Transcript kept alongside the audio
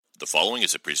The following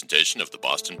is a presentation of the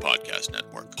Boston Podcast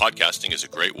Network. Podcasting is a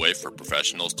great way for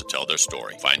professionals to tell their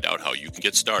story. Find out how you can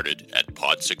get started at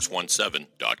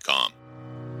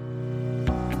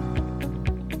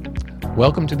pod617.com.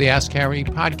 Welcome to the Ask Harry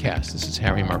podcast. This is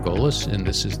Harry Margolis, and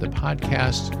this is the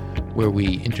podcast where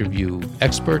we interview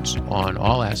experts on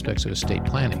all aspects of estate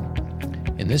planning.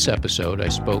 In this episode, I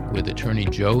spoke with attorney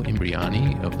Joe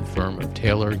Imbriani of the firm of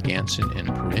Taylor, Ganson, and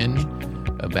Perrin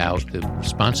about the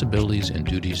responsibilities and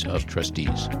duties of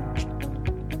trustees.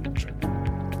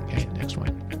 Okay, next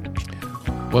one.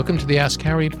 Welcome to the Ask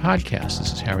Harry podcast.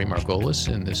 This is Harry Margolis,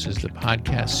 and this is the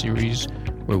podcast series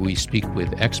where we speak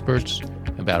with experts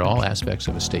about all aspects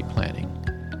of estate planning.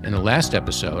 In the last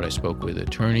episode, I spoke with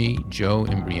attorney Joe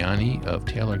Imbriani of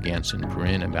Taylor, Ganson,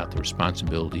 Perrin about the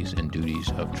responsibilities and duties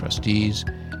of trustees.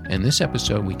 In this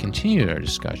episode, we continued our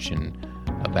discussion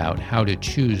about how to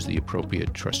choose the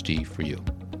appropriate trustee for you.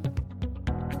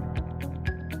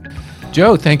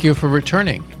 Joe, thank you for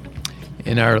returning.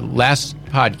 In our last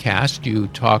podcast, you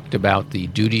talked about the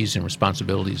duties and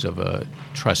responsibilities of a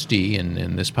trustee, and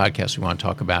in this podcast, we want to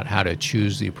talk about how to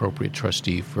choose the appropriate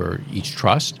trustee for each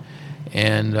trust.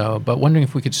 And but wondering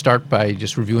if we could start by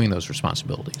just reviewing those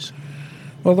responsibilities.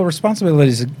 Well, the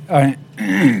responsibilities,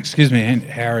 excuse me,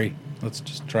 Harry, let's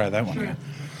just try that one again.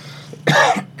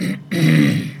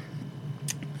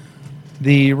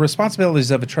 The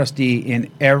responsibilities of a trustee in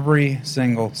every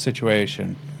single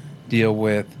situation deal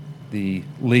with the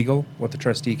legal, what the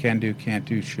trustee can do, can't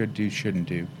do, shouldn't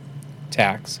do,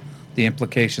 tax, the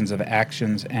implications of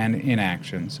actions and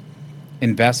inactions,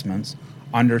 investments,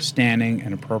 understanding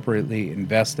and appropriately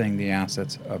investing the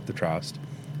assets of the trust,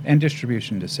 and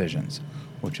distribution decisions,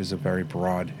 which is a very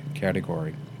broad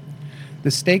category. The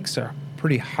stakes are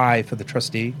pretty high for the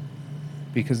trustee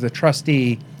because the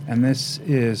trustee, and this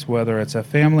is whether it's a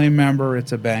family member,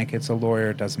 it's a bank, it's a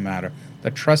lawyer, it doesn't matter.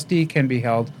 The trustee can be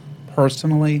held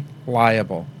personally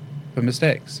liable for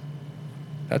mistakes.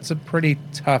 That's a pretty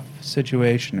tough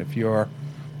situation if you're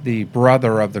the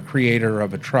brother of the creator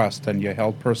of a trust and you're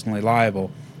held personally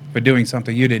liable for doing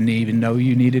something you didn't even know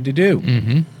you needed to do.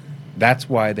 Mm-hmm. That's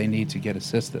why they need to get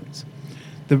assistance.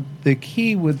 The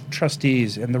key with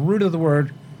trustees, and the root of the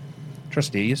word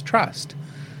trustee is trust.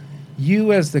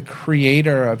 You as the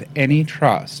creator of any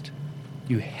trust,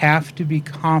 you have to be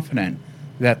confident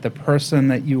that the person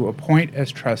that you appoint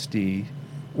as trustee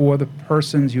or the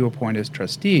persons you appoint as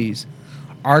trustees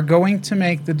are going to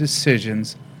make the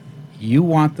decisions you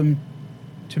want them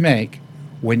to make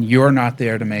when you're not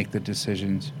there to make the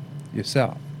decisions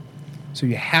yourself. So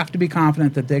you have to be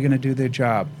confident that they're going to do their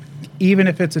job, even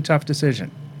if it's a tough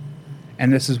decision.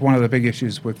 And this is one of the big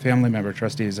issues with family member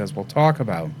trustees, as we'll talk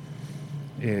about,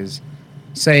 is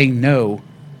saying no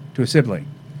to a sibling.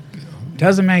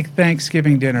 Doesn't make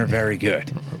Thanksgiving dinner very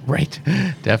good. Right,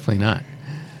 definitely not.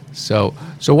 So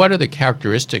what are the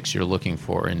characteristics you're looking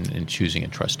for in choosing a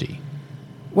trustee?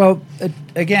 Well,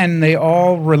 again, they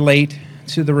all relate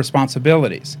to the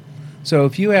responsibilities. So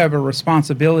if you have a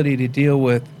responsibility to deal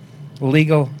with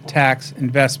legal, tax,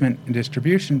 investment, and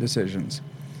distribution decisions,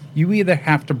 you either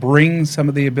have to bring some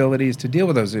of the abilities to deal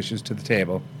with those issues to the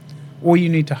table, or you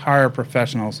need to hire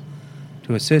professionals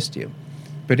to assist you.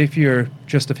 But if you're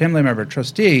just a family member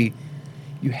trustee,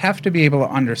 you have to be able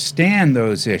to understand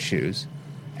those issues.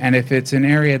 And if it's an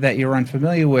area that you're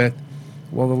unfamiliar with,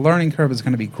 well, the learning curve is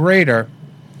going to be greater,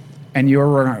 and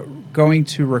you're going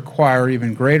to require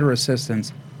even greater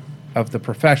assistance of the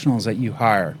professionals that you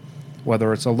hire,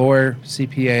 whether it's a lawyer,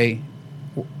 CPA,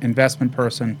 investment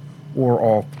person, or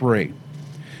all three.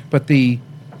 But the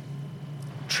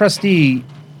trustee,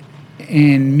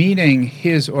 in meeting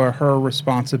his or her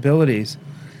responsibilities,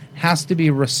 has to be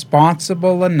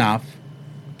responsible enough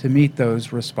to meet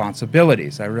those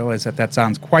responsibilities. I realize that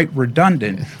sounds quite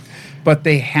redundant, but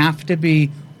they have to be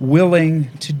willing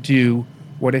to do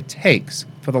what it takes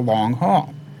for the long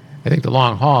haul. I think the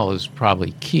long haul is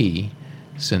probably key,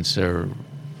 since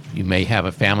you may have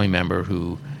a family member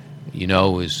who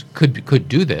could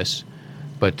do this,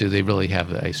 but do they really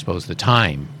have, I suppose, the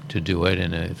time to do it?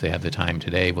 And if they have the time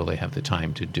today, will they have the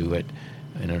time to do it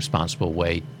in a responsible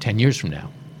way 10 years from now?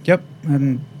 Yep,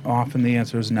 and often the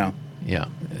answer is no. Yeah,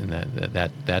 and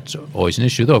that's always an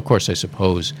issue. Though, of course, I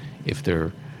suppose if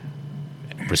they're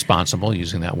responsible,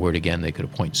 using that word again, they could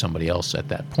appoint somebody else at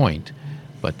that point,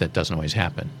 but that doesn't always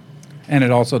happen. And it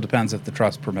also depends if the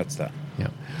trust permits that. Yeah.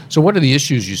 So what are the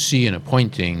issues you see in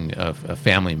appointing a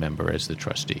family member as the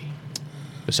trustee,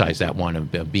 besides that one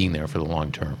of being there for the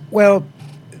long term? Well,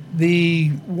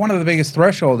 one of the biggest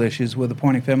threshold issues with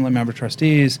appointing family member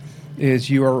trustees is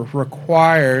you are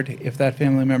required, if that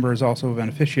family member is also a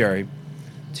beneficiary,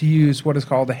 to use what is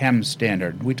called the HEMS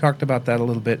standard. We talked about that a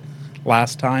little bit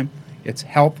last time. It's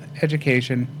health,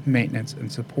 education, maintenance,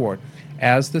 and support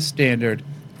as the standard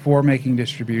for making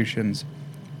distributions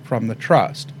from the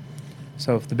trust.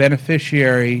 So if the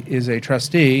beneficiary is a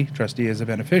trustee is a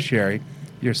beneficiary,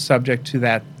 you're subject to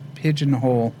that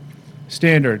pigeonhole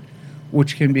standard,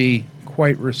 which can be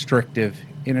quite restrictive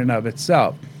in and of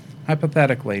itself.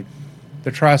 Hypothetically,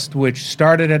 the trust, which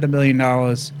started at $1 million,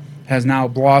 has now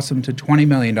blossomed to $20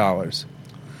 million.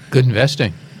 Good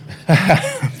investing.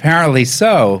 Apparently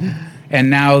so. And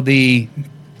now the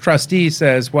trustee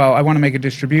says, well, I want to make a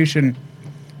distribution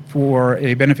for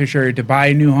a beneficiary to buy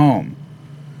a new home.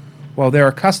 Well, they're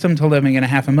accustomed to living in a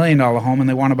 $500,000 home and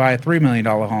they want to buy a $3 million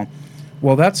home.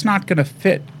 Well, that's not going to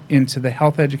fit into the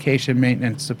health, education,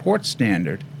 maintenance, support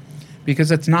standard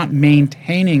because it's not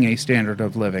maintaining a standard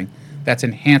of living. That's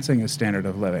enhancing a standard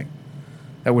of living.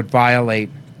 That would violate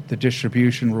the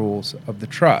distribution rules of the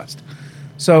trust.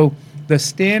 So the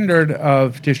standard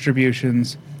of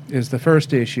distributions is the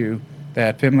first issue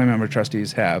that family member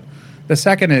trustees have. The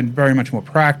second, and very much more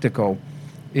practical,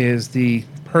 is the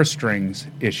purse strings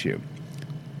issue.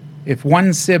 If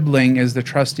one sibling is the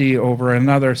trustee over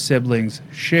another sibling's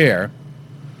share,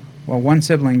 well, one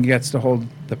sibling gets to hold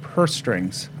the purse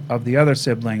strings of the other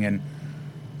sibling, and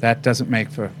that doesn't make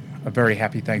for a very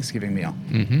happy Thanksgiving meal.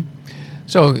 Mm-hmm.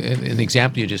 So an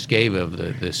example you just gave of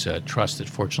this trust that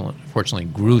fortunately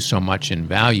grew so much in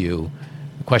value,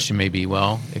 the question may be,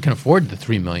 well, it can afford the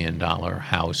 $3 million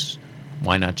house.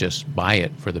 Why not just buy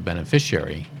it for the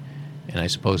beneficiary? And I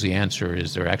suppose the answer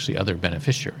is there are actually other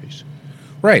beneficiaries.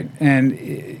 Right.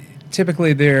 And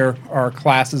typically there are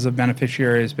classes of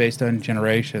beneficiaries based on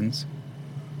generations.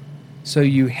 So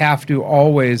you have to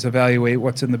always evaluate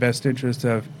what's in the best interest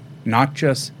of not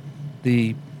just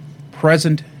the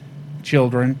present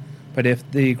children, but if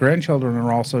the grandchildren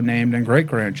are also named and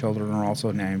great-grandchildren are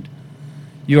also named,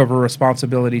 you have a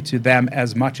responsibility to them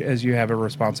as much as you have a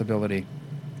responsibility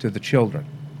to the children.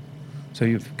 So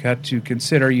you've got to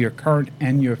consider your current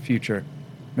and your future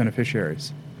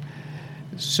beneficiaries.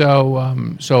 So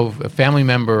a family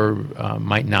member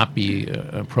might not be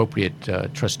an appropriate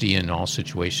trustee in all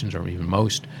situations, or even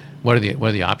most. What are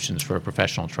the options for a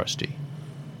professional trustee?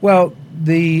 Well,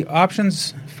 the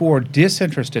options for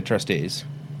disinterested trustees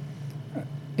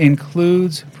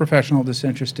includes professional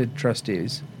disinterested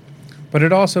trustees, but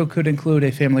it also could include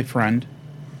a family friend,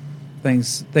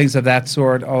 things of that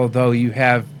sort, although you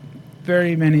have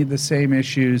very many of the same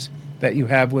issues that you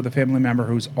have with a family member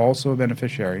who's also a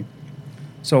beneficiary.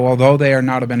 So although they are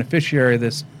not a beneficiary,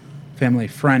 this family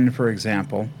friend, for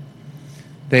example,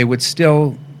 they would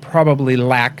still probably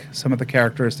lack some of the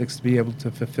characteristics to be able to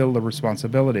fulfill the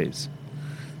responsibilities.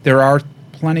 There are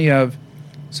plenty of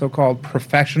so-called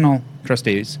professional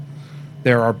trustees.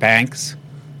 There are banks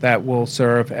that will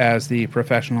serve as the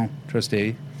professional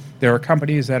trustee. There are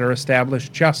companies that are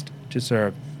established just to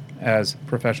serve as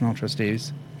professional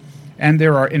trustees. And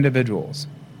there are individuals,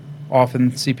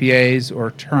 often CPAs or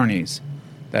attorneys,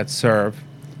 that serve.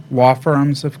 Law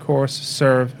firms, of course,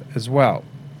 serve as well.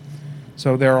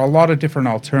 So there are a lot of different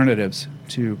alternatives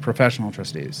to professional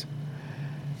trustees.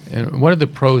 And what are the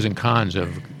pros and cons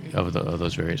of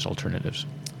those various alternatives?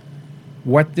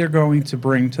 What they're going to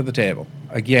bring to the table,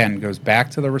 again, goes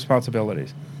back to the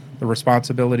responsibilities. The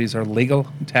responsibilities are legal,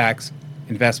 tax,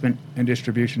 investment, and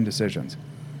distribution decisions.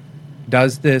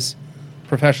 Does this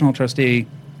professional trustee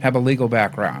have a legal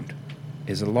background?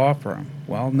 Is it a law firm?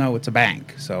 Well, no, it's a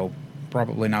bank, so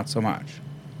probably not so much.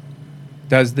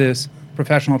 Does this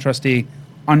professional trustee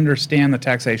understand the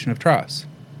taxation of trusts?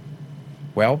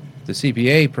 Well, the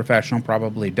CPA professional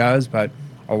probably does, but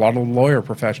a lot of lawyer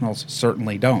professionals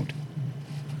certainly don't.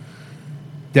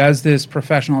 Does this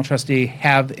professional trustee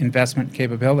have investment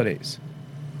capabilities?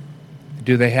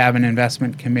 Do they have an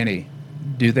investment committee?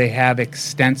 Do they have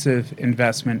extensive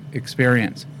investment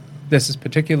experience? This is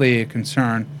particularly a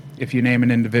concern if you name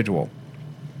an individual.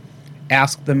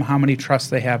 Ask them how many trusts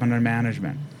they have under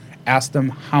management. Ask them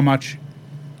how much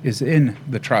is in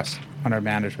the trust under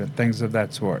management, things of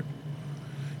that sort.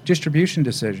 Distribution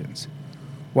decisions.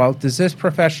 Well, does this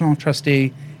professional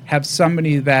trustee have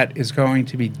somebody that is going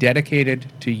to be dedicated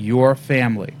to your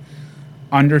family,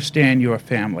 understand your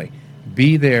family,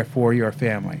 be there for your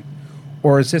family?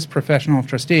 Or is this professional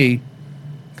trustee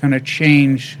going to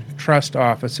change trust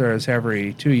officers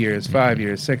every 2 years, 5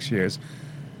 years, 6 years,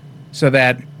 so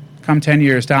that come 10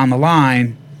 years down the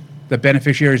line, the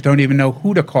beneficiaries don't even know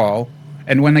who to call,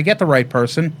 and when they get the right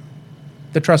person,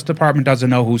 the trust department doesn't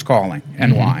know who's calling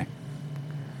and why.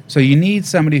 So you need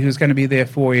somebody who's going to be there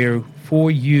for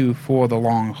you for the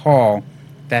long haul,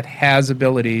 that has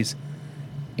abilities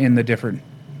in the different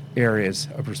areas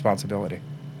of responsibility.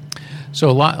 So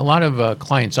a lot of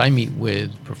clients I meet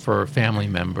with prefer a family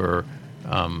member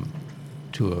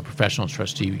to a professional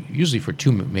trustee, usually for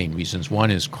two main reasons.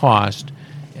 One is cost,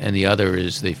 and the other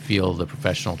is they feel the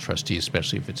professional trustee,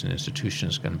 especially if it's an institution,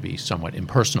 is going to be somewhat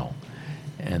impersonal,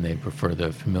 and they prefer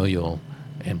the familial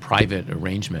and private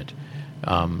arrangement.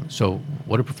 So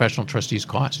what do professional trustees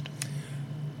cost?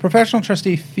 Professional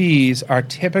trustee fees are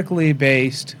typically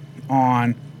based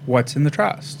on what's in the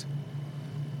trust.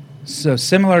 So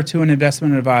similar to an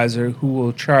investment advisor who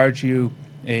will charge you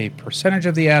a percentage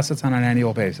of the assets on an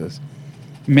annual basis,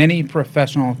 many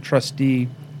professional trustee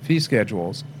fee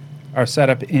schedules are set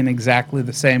up in exactly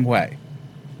the same way.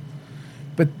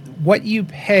 But what you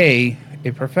pay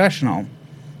a professional,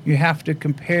 you have to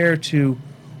compare to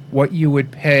what you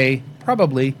would pay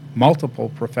probably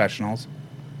multiple professionals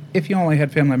if you only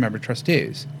had family member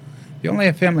trustees. If you only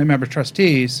have family member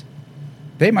trustees,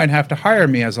 they might have to hire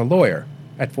me as a lawyer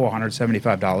at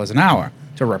 $475 an hour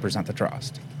to represent the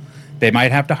trust. They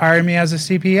might have to hire me as a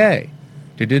CPA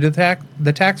to do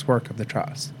the tax work of the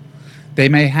trust. They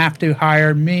may have to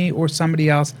hire me or somebody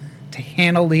else to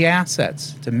handle the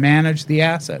assets, to manage the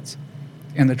assets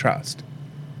in the trust.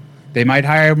 They might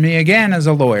hire me again as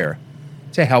a lawyer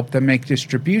to help them make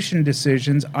distribution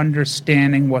decisions,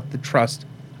 understanding what the trust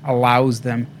allows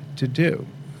them to do.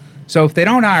 So if they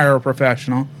don't hire a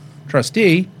professional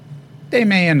trustee, they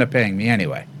may end up paying me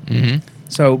anyway. Mm-hmm.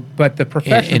 So, but the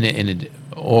professional...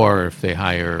 Or if they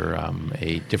hire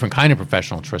a different kind of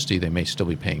professional trustee, they may still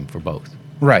be paying for both.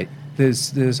 Right.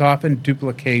 There's often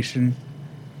duplication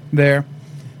there.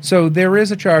 So there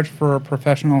is a charge for a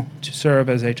professional to serve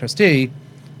as a trustee,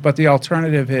 but the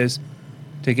alternative is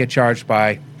to get charged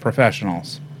by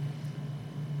professionals.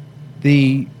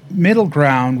 The middle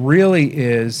ground really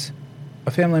is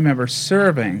a family member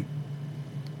serving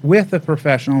with a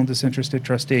professional disinterested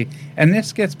trustee. And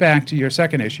this gets back to your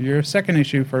second issue. Your second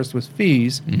issue first was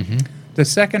fees. Mm-hmm. The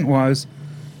second was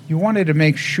you wanted to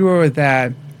make sure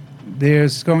that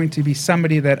there's going to be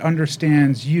somebody that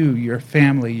understands you, your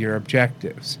family, your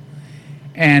objectives.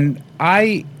 And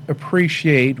I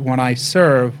appreciate when I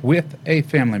serve with a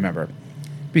family member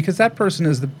because that person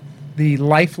is the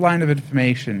lifeline of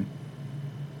information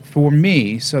for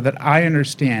me so that I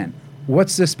understand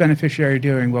what's this beneficiary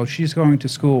doing? Well, she's going to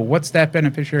school. What's that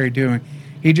beneficiary doing?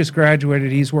 He just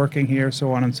graduated. He's working here,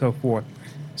 so on and so forth.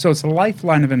 So it's a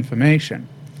lifeline of information.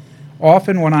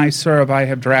 Often when I serve, I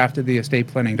have drafted the estate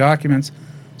planning documents,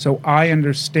 so I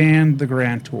understand the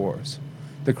grantors,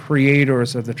 the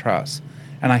creators of the trust,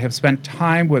 and I have spent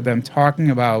time with them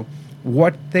talking about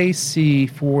what they see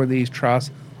for these trusts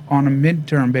on a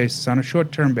midterm basis, on a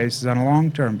short-term basis, on a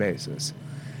long-term basis.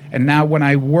 And now when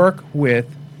I work with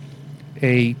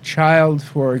a child,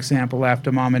 for example,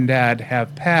 after mom and dad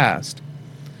have passed,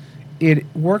 it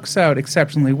works out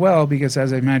exceptionally well because,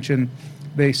 as I mentioned,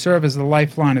 they serve as the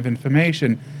lifeline of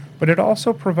information, but it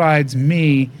also provides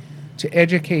me to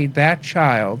educate that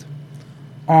child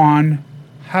on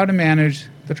how to manage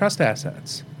the trust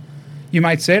assets. You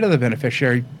might say to the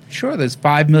beneficiary, sure, there's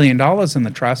 $5 million in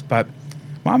the trust, but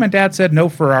mom and dad said no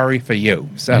Ferrari for you.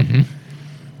 So. Mm-hmm.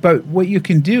 But what you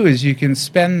can do is you can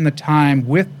spend the time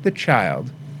with the child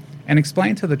and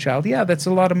explain to the child, yeah, that's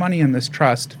a lot of money in this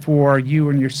trust for you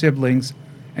and your siblings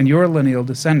and your lineal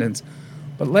descendants.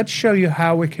 But let's show you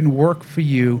how it can work for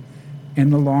you in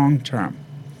the long term,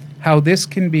 how this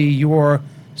can be your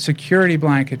security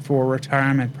blanket for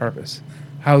retirement purpose,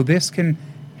 how this can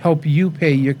help you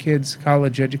pay your kids'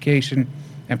 college education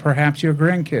and perhaps your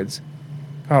grandkids'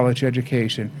 college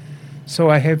education. So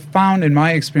I have found in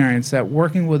my experience that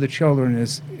working with the children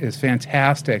is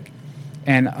fantastic,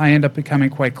 and I end up becoming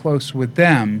quite close with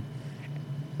them,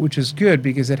 which is good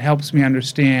because it helps me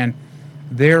understand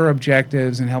their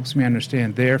objectives and helps me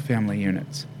understand their family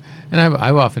units. And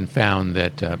I've often found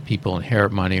that people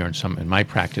inherit money, or in my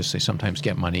practice, they sometimes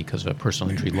get money because of a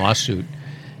personal injury lawsuit,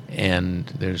 and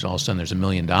there's all of a sudden there's $1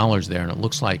 million there, and it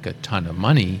looks like a ton of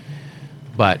money,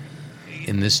 but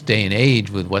in this day and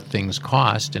age with what things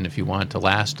cost, and if you want it to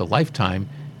last a lifetime,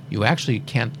 you actually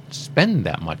can't spend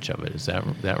that much of it. Is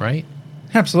that right?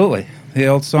 Absolutely. The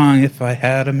old song, if I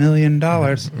had $1 million.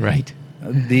 Right.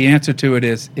 The answer to it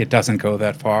is it doesn't go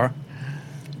that far.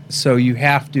 So you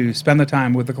have to spend the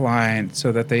time with the client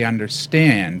so that they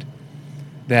understand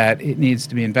that it needs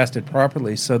to be invested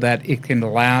properly so that it can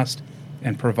last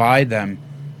and provide them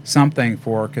something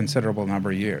for a considerable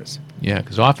number of years. Yeah,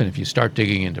 because often if you start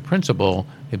digging into principal,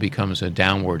 it becomes a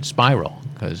downward spiral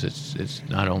because it's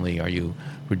not only are you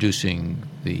reducing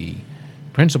the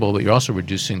principal, but you're also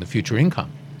reducing the future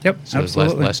income. Yep, so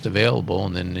absolutely. There's less available,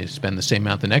 and then you spend the same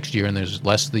amount the next year, and there's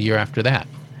less the year after that.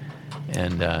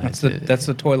 And That's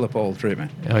the toilet bowl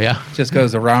treatment. oh yeah, It just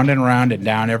goes around and around and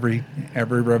down every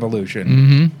revolution.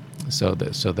 mm-hmm. So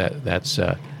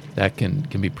that can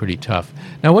be pretty tough.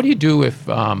 Now, what do you do if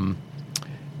I don't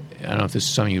know if this is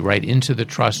something you write into the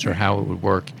trust or how it would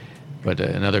work, but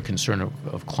another concern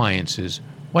of clients is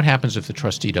what happens if the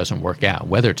trustee doesn't work out,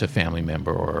 whether it's a family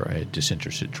member or a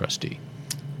disinterested trustee?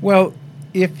 Well,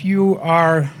 if you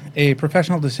are a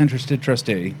professional disinterested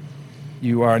trustee,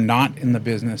 you are not in the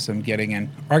business of getting in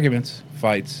arguments,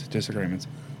 fights, disagreements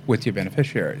with your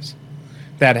beneficiaries.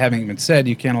 That having been said,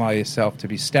 you can't allow yourself to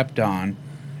be stepped on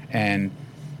and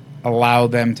allow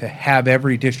them to have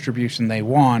every distribution they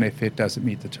want if it doesn't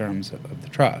meet the terms of the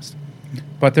trust.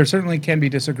 But there certainly can be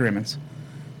disagreements.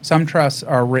 Some trusts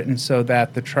are written so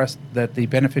that the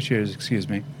beneficiaries,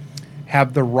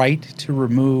 have the right to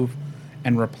remove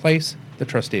and replace the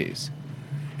trustees.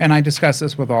 And I discuss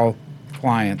this with all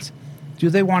clients. Do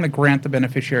they want to grant the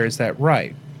beneficiaries that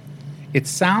right? It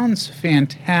sounds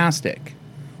fantastic.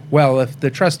 Well, if the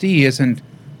trustee isn't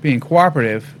being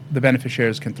cooperative, the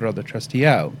beneficiaries can throw the trustee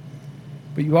out.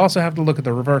 But you also have to look at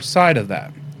the reverse side of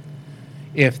that.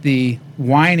 If the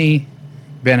whiny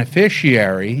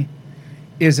beneficiary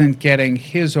isn't getting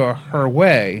his or her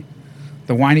way,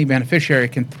 the whiny beneficiary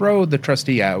can throw the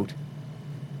trustee out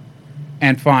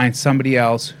and find somebody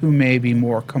else who may be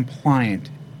more compliant,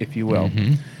 if you will.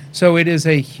 Mm-hmm. So it is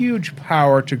a huge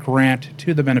power to grant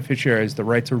to the beneficiaries the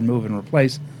right to remove and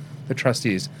replace the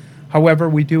trustees. However,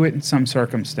 we do it in some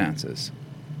circumstances.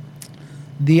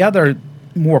 The other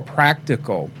more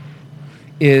practical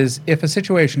is if a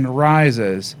situation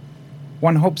arises,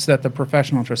 one hopes that the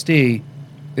professional trustee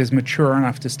is mature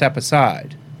enough to step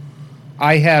aside.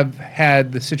 I have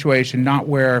had the situation not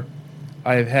where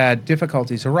I've had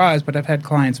difficulties arise, but I've had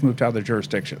clients move to other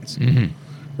jurisdictions. Mm-hmm.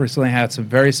 Recently had some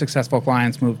very successful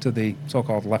clients move to the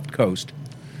so-called left coast.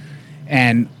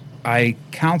 And I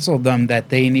counseled them that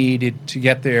they needed to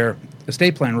get their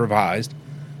estate plan revised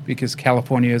because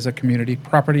California is a community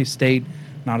property state,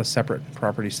 not a separate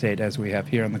property state as we have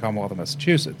here in the Commonwealth of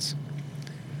Massachusetts.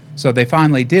 So they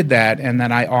finally did that, and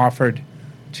then I offered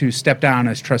to step down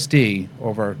as trustee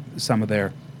over some of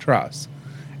their trusts.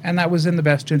 And that was in the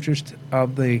best interest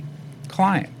of the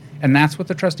client. And that's what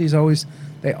the trustees always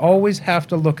have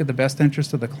to look at the best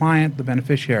interest of the client, the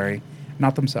beneficiary,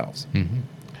 not themselves. Mm-hmm.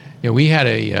 Yeah, we had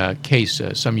a case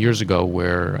some years ago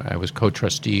where I was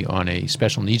co-trustee on a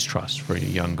special needs trust for a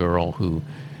young girl who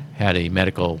had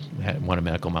won a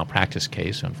medical malpractice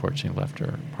case, unfortunately left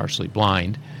her partially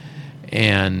blind.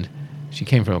 And she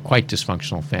came from a quite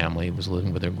dysfunctional family, was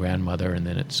living with her grandmother, and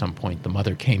then at some point the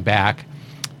mother came back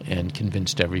and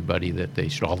convinced everybody that they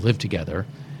should all live together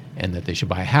and that they should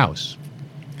buy a house.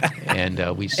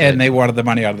 And we said... And they wanted the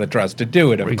money out of the trust to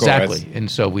do it, of course. Exactly. And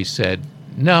so we said,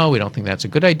 no, we don't think that's a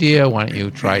good idea. Why don't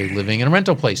you try living in a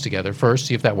rental place together first,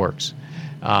 see if that works.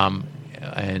 But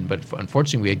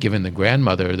unfortunately, we had given the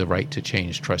grandmother the right to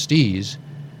change trustees.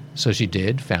 So she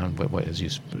did, found what as you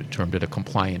termed it, a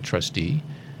compliant trustee.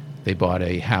 They bought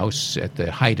a house at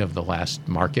the height of the last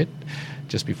market,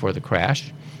 just before the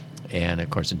crash. And, of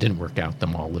course, it didn't work out,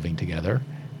 them all living together.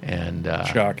 And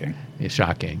Shocking.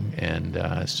 Shocking.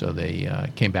 And so they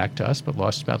came back to us, but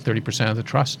lost about 30% of the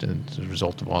trust as a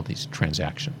result of all these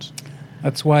transactions.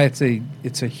 That's why it's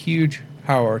a huge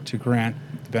power to grant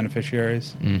the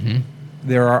beneficiaries. Mm-hmm.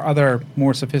 There are other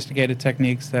more sophisticated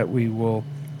techniques that we will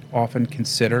often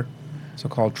consider,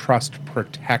 so-called trust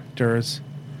protectors.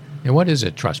 And what is a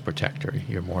trust protector? You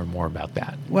hear more and more about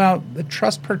that. Well, the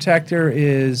trust protector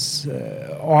is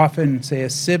often, say, a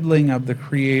sibling of the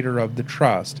creator of the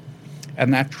trust.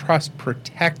 And that trust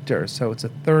protector, so it's a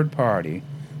third party,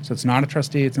 so it's not a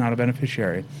trustee, it's not a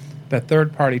beneficiary. That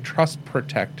third party trust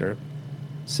protector,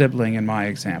 sibling in my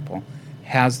example,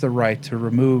 has the right to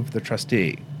remove the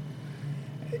trustee.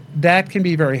 That can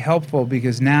be very helpful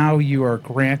because now you are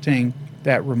granting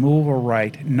that removal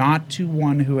right not to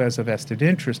one who has a vested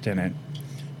interest in it,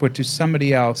 but to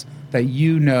somebody else that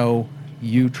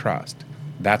you trust.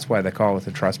 That's why they call it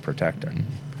the trust protector. Mm-hmm.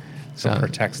 So it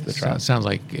protects the trust. Sounds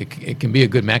like it can be a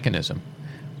good mechanism,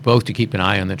 both to keep an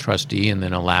eye on the trustee and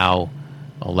then allow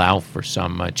for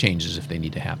some changes if they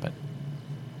need to happen.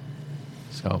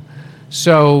 So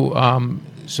I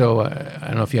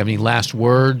don't know if you have any last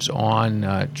words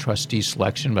on trustee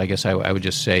selection, but I guess I would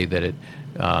just say that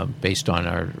based on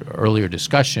our earlier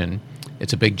discussion,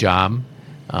 it's a big job.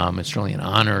 It's certainly an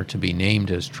honor to be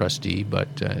named as trustee, but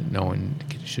no one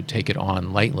should take it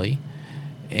on lightly.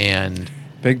 And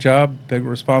big job, big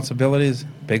responsibilities,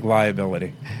 big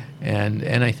liability. And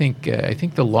I think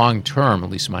the long term, at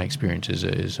least in my experience,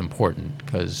 is important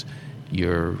because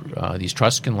these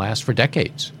trusts can last for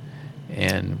decades.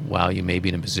 And while you may be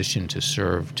in a position to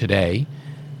serve today,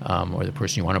 or the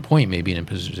person you want to appoint may be in a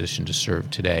position to serve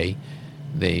today,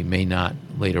 they may not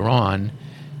later on.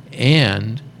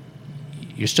 And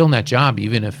you're still in that job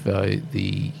even if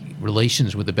the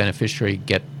relations with the beneficiary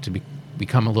get to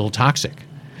become a little toxic.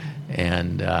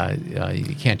 And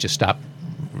you can't just stop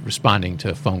responding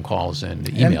to phone calls and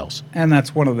emails. And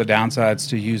that's one of the downsides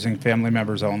to using family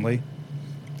members only,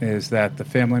 is that the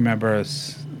family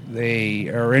members, they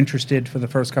are interested for the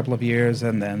first couple of years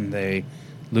and then they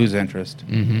lose interest.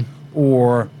 Mm-hmm.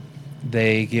 Or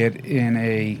they get in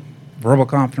a verbal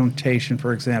confrontation,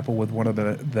 for example, with one of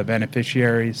the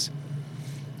beneficiaries,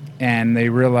 and they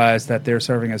realize that their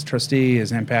serving as trustee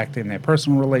is impacting their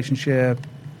personal relationship,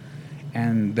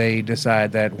 and they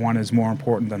decide that one is more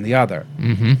important than the other.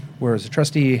 Mm-hmm. Whereas the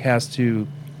trustee has to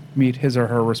meet his or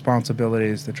her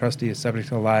responsibilities, the trustee is subject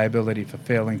to liability for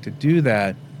failing to do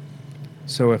that.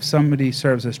 So if somebody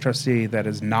serves as trustee that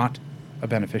is not a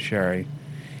beneficiary,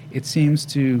 it seems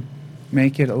to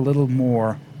make it a little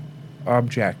more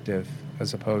objective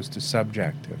as opposed to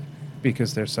subjective,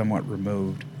 because they're somewhat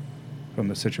removed from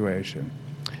the situation.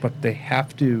 But they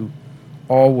have to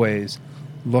always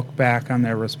look back on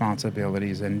their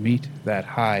responsibilities and meet that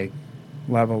high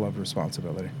level of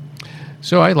responsibility.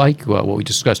 So I like what we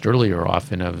discussed earlier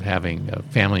often of having a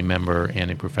family member and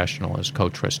a professional as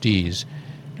co-trustees,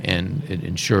 and it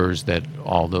ensures that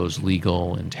all those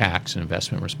legal and tax and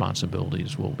investment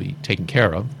responsibilities will be taken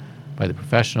care of by the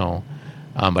professional.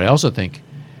 But I also think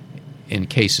in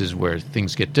cases where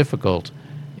things get difficult,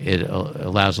 it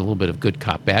allows a little bit of good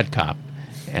cop, bad cop,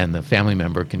 and the family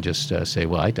member can just say,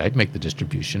 well, I'd make the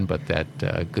distribution, but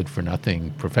that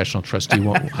good-for-nothing professional trustee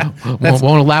won't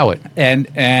allow it.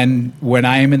 And when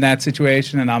I am in that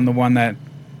situation and I'm the one that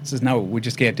says, no, we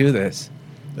just can't do this,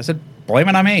 I said, blame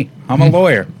it on me. I'm a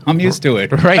lawyer. I'm used to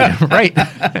it. Right.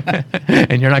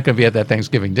 And you're not going to be at that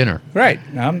Thanksgiving dinner. Right.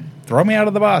 Throw me out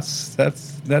of the bus.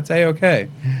 That's A-okay.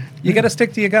 You got to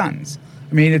stick to your guns.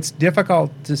 I mean, it's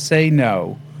difficult to say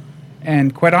no.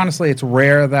 And quite honestly, it's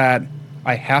rare that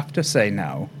I have to say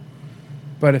no.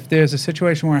 But if there's a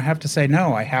situation where I have to say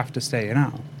no, I have to say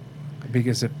no.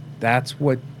 Because if that's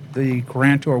what the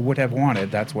grantor would have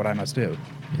wanted, that's what I must do.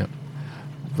 Yep.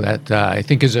 That, I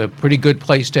think, is a pretty good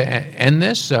place to end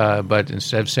this. But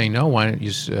instead of saying no, why don't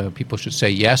you, people should say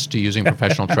yes to using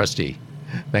professional trustee.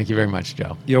 Thank you very much,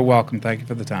 Joe. You're welcome. Thank you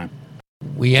for the time.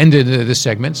 We ended this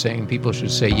segment saying people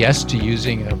should say yes to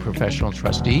using a professional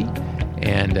trustee.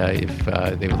 And if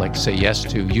they would like to say yes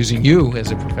to using you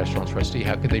as a professional trustee,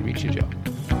 how could they reach you, Joe?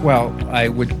 Well, I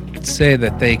would say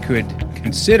that they could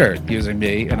consider using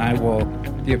me, and I will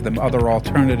give them other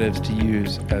alternatives to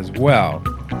use as well.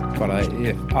 But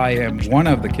if I am one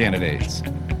of the candidates,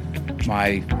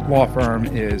 my law firm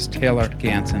is Taylor,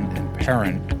 Ganson &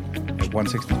 Perrin at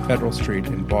 160 Federal Street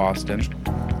in Boston.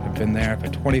 I've been there for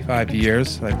 25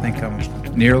 years. I think I'm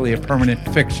nearly a permanent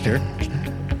fixture.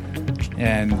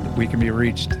 And we can be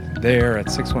reached there at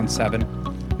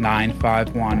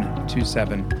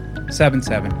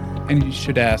 617-951-2777. And you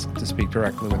should ask to speak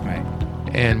directly with me.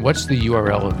 And what's the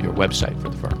URL of your website for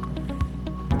the firm?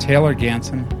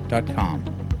 TaylorGanson.com.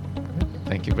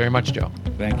 Thank you very much, Joe.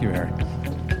 Thank you, Harry.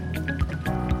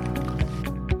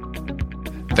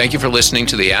 Thank you for listening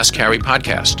to the Ask Harry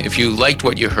podcast. If you liked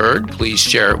what you heard, please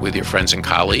share it with your friends and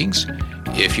colleagues.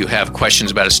 If you have questions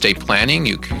about estate planning,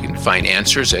 you can find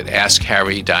answers at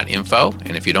askharry.info.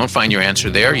 And if you don't find your answer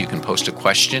there, you can post a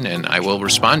question and I will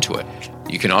respond to it.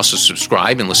 You can also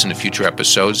subscribe and listen to future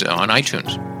episodes on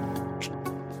iTunes.